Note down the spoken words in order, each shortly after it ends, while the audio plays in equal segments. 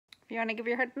If you want to give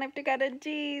your heart and life to God and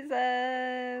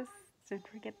Jesus, don't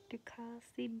forget to call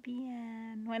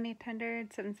CBN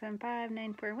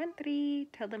 1-800-775-9413.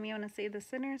 Tell them you want to say the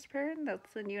sinner's prayer, and they'll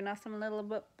send you an awesome little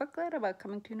booklet about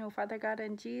coming to know Father God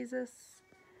and Jesus.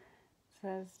 It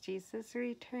says Jesus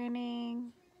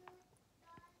returning.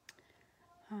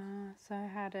 So I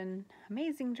had an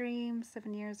amazing dream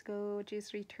 7 years ago.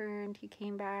 Jesus returned. He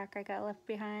came back. I got left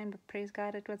behind, but praise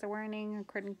God, it was a warning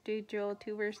according to Joel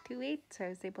 2 verse 2:8. So I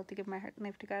was able to give my heart and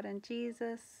life to God and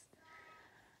Jesus.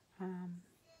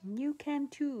 You can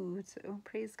too. So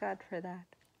praise God for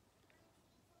that.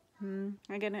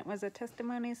 Again, it was a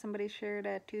testimony. Somebody shared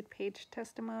a 2-page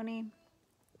testimony.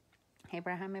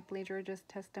 Abraham Ipley George's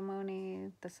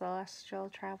testimony, The Celestial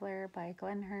Traveler by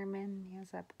Glenn Herman. He has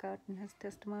that book out in his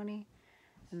testimony.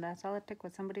 And that's all it took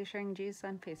was somebody sharing Jesus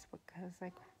on Facebook. I was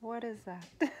like, what is that?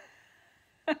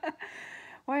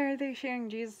 Why are they sharing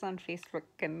Jesus on Facebook?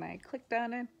 And I clicked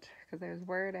on it because I was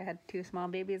worried. I had 2 small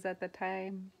babies at the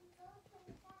time.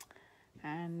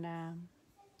 And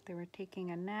they were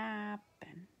taking a nap.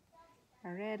 And I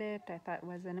read it. I thought it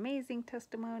was an amazing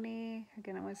testimony.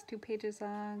 Again, it was 2 pages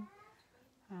long.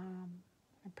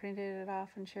 I printed it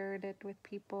off and shared it with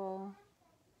people.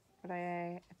 But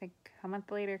I think a month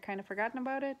later kind of forgotten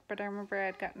about it. But I remember I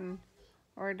had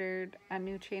ordered a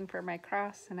new chain for my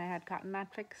cross, and I had gotten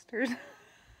that fixed.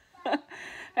 I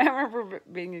remember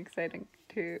being exciting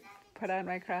to put on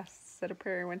my cross, said a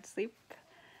prayer, and went to sleep.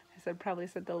 I probably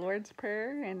said the Lord's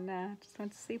Prayer, and just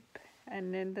went to sleep.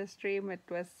 And in this dream, it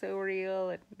was so real.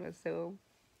 It was so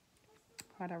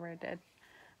whatever it did.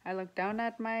 I looked down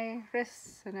at my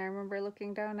wrists, and I remember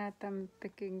looking down at them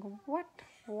thinking, what?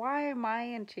 Why am I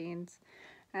in chains?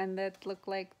 And that looked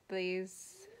like they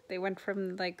went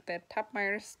from like the top of my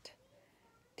wrist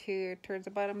to towards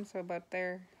the bottom, so about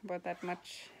that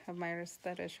much of my wrist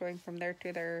that is showing from there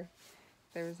to there.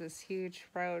 There was this huge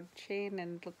round chain,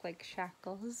 and it looked like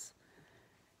shackles.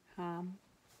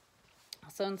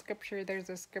 So in scripture,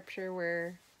 there's a scripture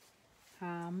where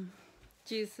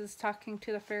Jesus is talking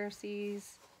to the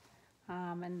Pharisees,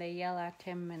 and they yell at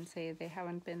him and say they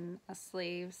haven't been a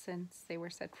slave since they were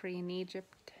set free in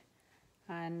Egypt.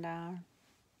 And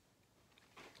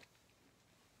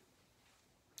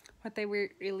what they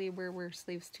really were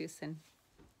slaves to sin.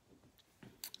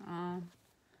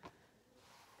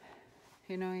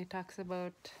 He talks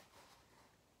about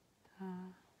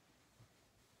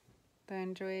they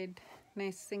enjoyed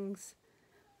nice things.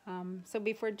 So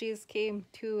before Jesus came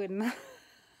too, and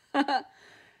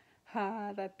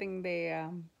that thing they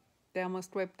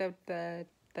almost wiped out the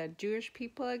Jewish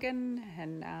people again,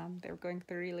 and they were going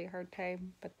through a really hard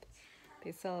time, but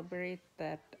they celebrate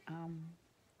that.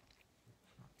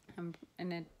 And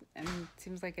it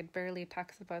seems like it barely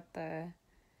talks about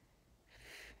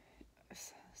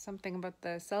something about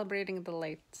the celebrating of the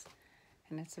lights,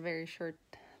 and it's a very short,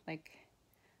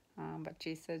 but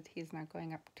Jesus said he's not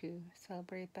going up to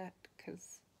celebrate that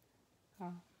because,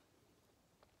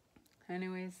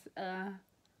 anyways,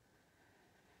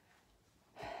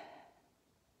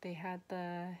 they had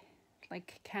the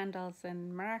candles,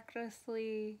 and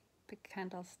miraculously the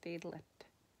candles stayed lit.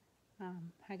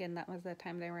 Again, that was the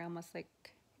time they were almost it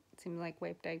seemed like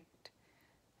wiped out,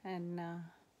 and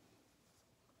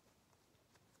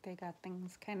they got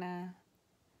things kind of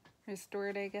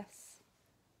restored, I guess.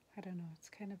 I don't know, it's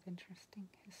kind of interesting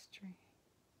history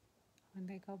when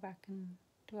they go back and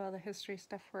do all the history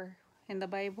stuff for in the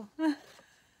Bible.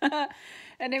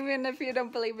 And even if you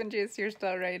don't believe in Jesus, you're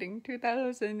still writing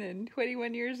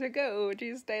 2021 years ago,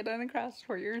 Jesus died on the cross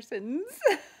for your sins.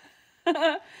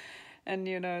 And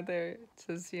there it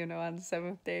says, on the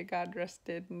 7th day God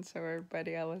rested, and so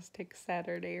everybody always takes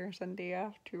Saturday or Sunday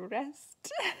off to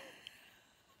rest.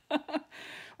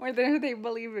 Whether they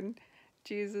believe in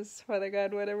Jesus, Father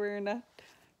God, whatever or not.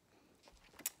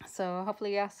 So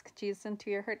hopefully you ask Jesus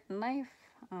into your heart and life,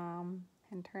 and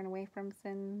turn away from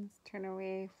sins, turn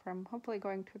away from hopefully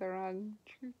going to the wrong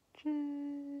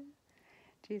churches.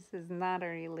 Jesus is not a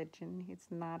religion.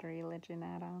 He's not a religion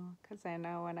at all. Because I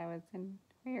know when I was in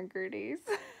my younger days,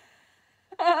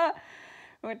 I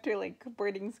went to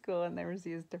boarding school, and there was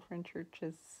these different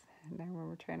churches. And I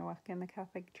remember trying to walk in the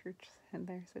Catholic church, and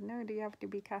they said, no, do you have to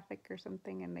be Catholic or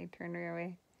something? And they turned me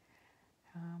away.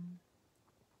 And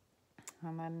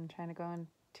then trying to go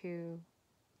into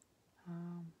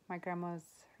my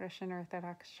grandma's Russian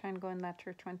Orthodox, trying to go in that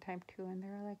church one time too, and they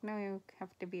were like, no, you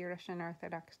have to be Russian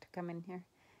Orthodox to come in here.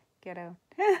 Get out.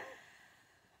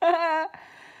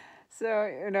 So,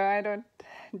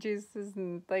 Jesus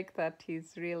isn't like that.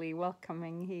 He's really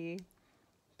welcoming.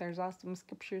 There's awesome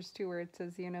scriptures too where it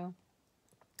says,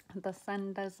 the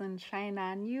sun doesn't shine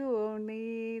on you,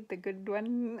 only the good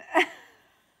one.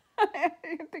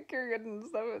 You think you're good and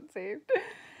stuff and saved.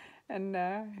 And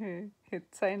it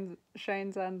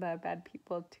shines on the bad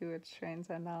people too. It shines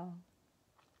on all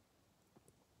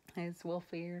his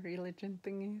wolfy religion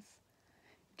thingies.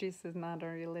 Jesus is not a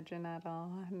religion at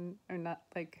all. And or not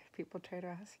like people try to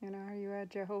ask, are you a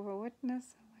Jehovah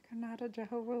Witness? I'm like, I'm not a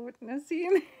Jehovah Witness.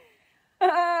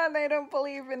 They don't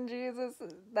believe in Jesus,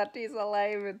 that he's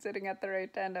alive and sitting at the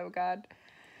right hand of God.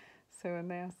 So when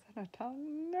they ask that, I tell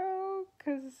them no,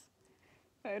 because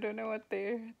I don't know what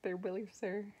their beliefs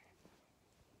are.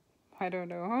 I don't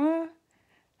know.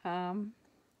 All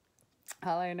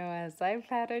I know is I've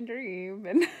had a dream,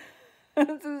 and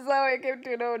this is how I came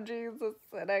to know Jesus,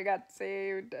 and I got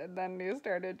saved, and then he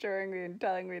started showing me and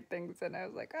telling me things, and I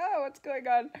was like, oh, what's going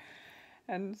on?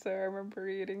 And so I remember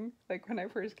reading, like when I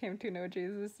first came to know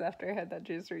Jesus, after I had that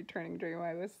Jesus returning dream,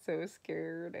 I was so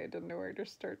scared. I didn't know where to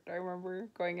start. I remember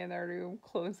going in our room,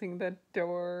 closing the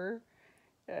door,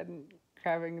 and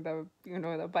grabbing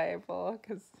the Bible,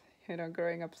 because,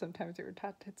 growing up, sometimes you were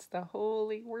taught it's the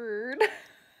Holy Word.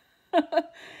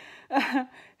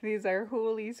 These are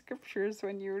holy scriptures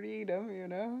when you read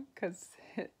them, because,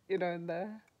 in the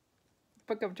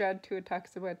book of John 2, it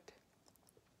talks about,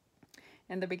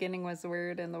 in the beginning was the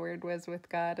Word, and the Word was with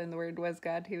God, and the Word was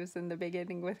God. He was in the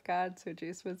beginning with God, so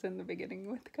Jesus was in the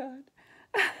beginning with God.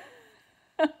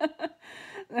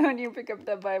 When you pick up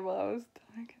the Bible, I was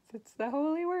like, it's the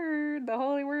Holy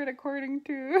Word according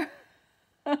to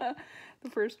the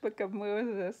first book of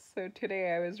Moses. So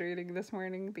today I was reading this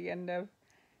morning the end of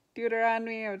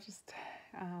Deuteronomy. I was just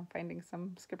finding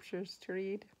some scriptures to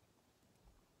read,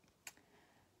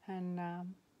 and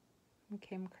we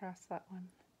came across that one.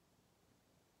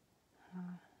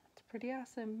 It's pretty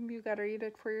awesome. You got to read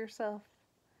it for yourself.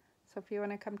 So if you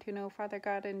want to come to know Father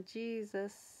God and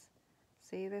Jesus,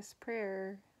 say this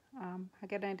prayer.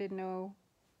 Again, I didn't know.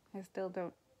 I still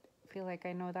don't feel like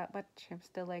I know that much. I'm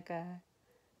still like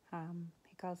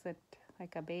he calls it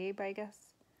like a babe, I guess.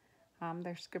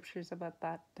 There's scriptures about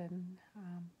that, and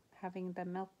having the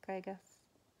milk, I guess,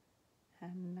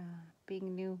 and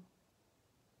being new.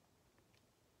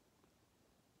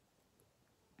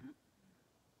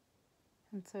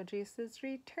 And so Jesus is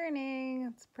returning.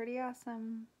 It's pretty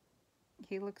awesome.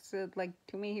 He looks like,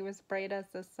 to me, he was bright as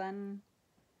the sun.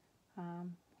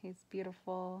 He's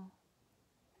beautiful.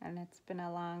 And it's been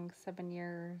a long 7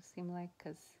 years, seem like,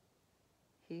 because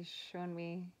he's shown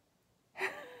me.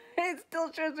 He still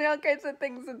shows me all kinds of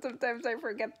things, and sometimes I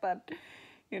forget that.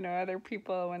 Other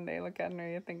people, when they look at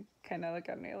me, kind of look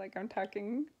at me like I'm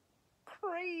talking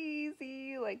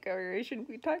crazy, like, or I shouldn't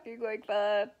be talking like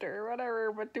that, or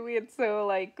whatever. But to me, it's so,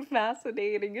 like,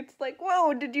 fascinating. It's like,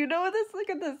 whoa, did you know this? Look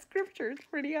at the scripture. It's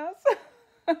pretty awesome.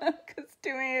 Because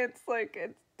to me, it's like,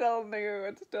 it's still new.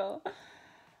 It's still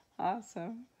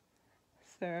awesome.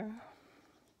 So,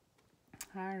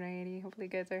 alrighty. Hopefully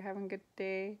you guys are having a good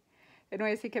day.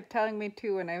 Anyways, he kept telling me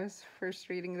too, when I was first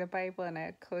reading the Bible and I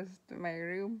had closed my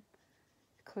room,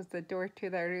 closed the door to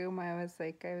the room, I was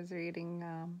reading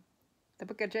the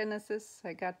book of Genesis.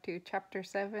 I got to chapter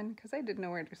 7 because I didn't know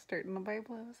where to start in the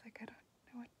Bible. I was like, I don't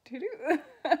know what to do.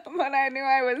 But I knew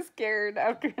I was scared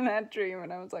after that dream,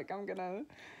 and I was like, I'm gonna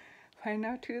find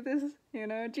out who this,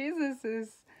 Jesus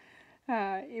is.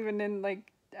 Even in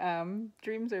like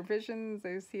dreams or visions,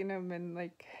 I've seen him in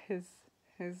like his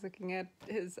looking at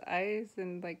his eyes,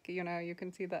 and like, you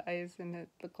can see the eyes, and it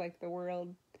looked like the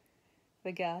world,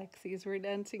 the galaxies were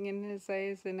dancing in his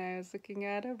eyes, and I was looking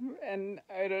at him, and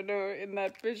I don't know, in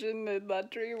that vision, in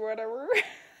that dream, whatever,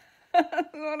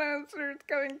 when I was first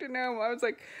coming to know him, I was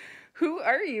like, who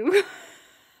are you?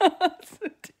 I'm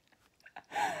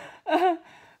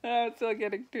still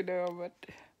getting to know him, but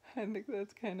I think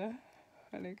that's kind of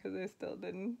funny because I still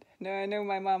didn't. No, I know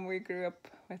my mom, we grew up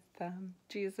with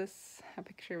Jesus, a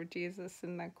picture of Jesus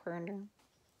in the corner.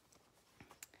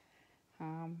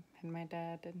 And my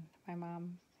dad and my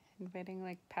mom inviting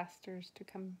like pastors to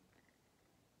come.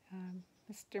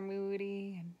 Mr.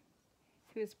 Moody, and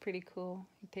he was pretty cool.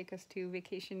 He'd take us to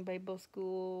Vacation Bible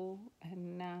School,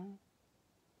 and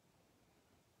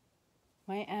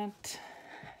my aunt,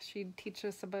 she'd teach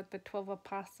us about the 12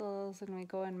 apostles, and we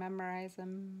go and memorize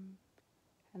them.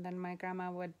 And then my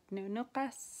grandma would nunuk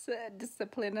us,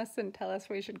 discipline us, and tell us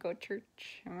we should go to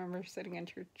church. I remember sitting in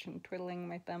church and twiddling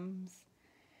my thumbs.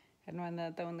 And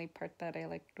the only part that I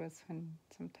liked was when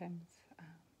sometimes,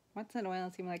 once in a while,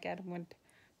 it seemed like Adam would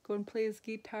go and play his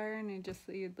guitar, and you'd just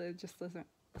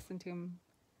listen to him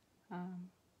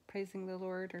praising the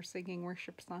Lord or singing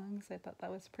worship songs. I thought that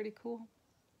was pretty cool.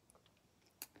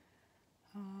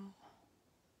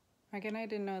 Again, I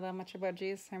didn't know that much about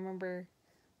Jesus. I remember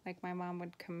like my mom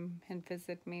would come and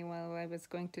visit me while I was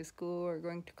going to school or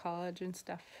going to college and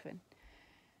stuff. And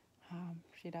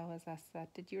she'd always ask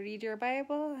that, did you read your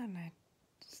Bible? And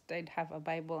I'd have a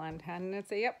Bible on hand and I'd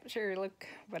say, yep, sure, look,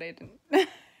 but I didn't.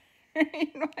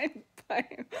 I'd buy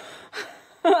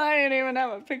I didn't even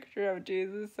have a picture of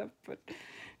Jesus up, but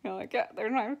like, yeah,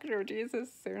 there's my picture of Jesus,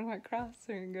 there's my cross,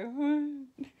 there you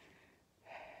go.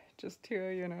 Just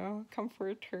to,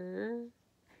 comfort her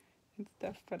and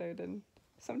stuff, but I didn't.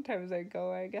 Sometimes I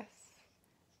go, I guess.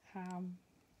 I'm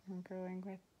growing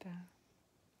with,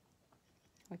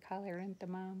 we call her Aunt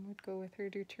Mom, would go with her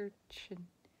to church, and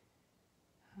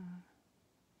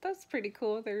that's pretty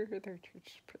cool. Their church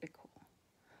is pretty cool.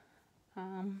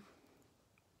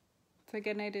 So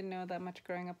again, I didn't know that much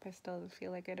growing up. I still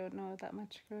feel like I don't know that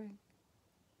much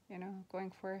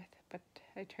going forth, but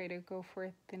I try to go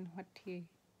forth in what he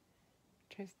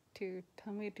tries to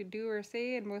tell me to do or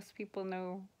say, and most people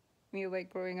know me, like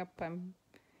growing up, I'm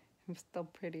still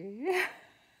pretty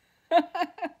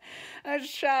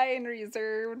shy and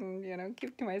reserved and,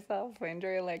 keep to myself. I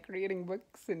enjoy like reading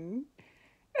books and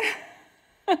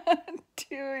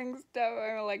doing stuff.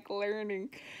 I'm like learning,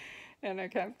 and I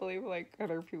can't believe like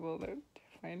other people that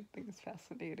find things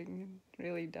fascinating and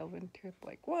really delve into it,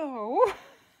 like, whoa.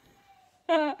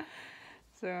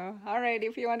 So, all right,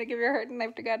 if you want to give your heart and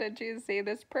life to God, Jesus, say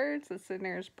this prayer. It's the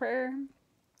sinner's prayer.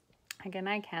 Again,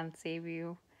 I can't save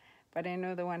you, but I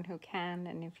know the one who can.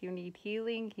 And if you need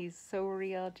healing, he's so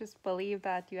real. Just believe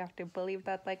that. You have to believe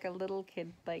that like a little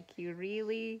kid. Like you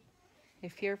really,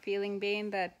 if you're feeling pain,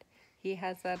 that he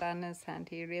has that on his hand.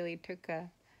 He really took a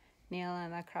nail on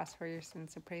that cross for your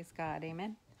sins. So praise God.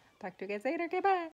 Amen. Talk to you guys later. Goodbye.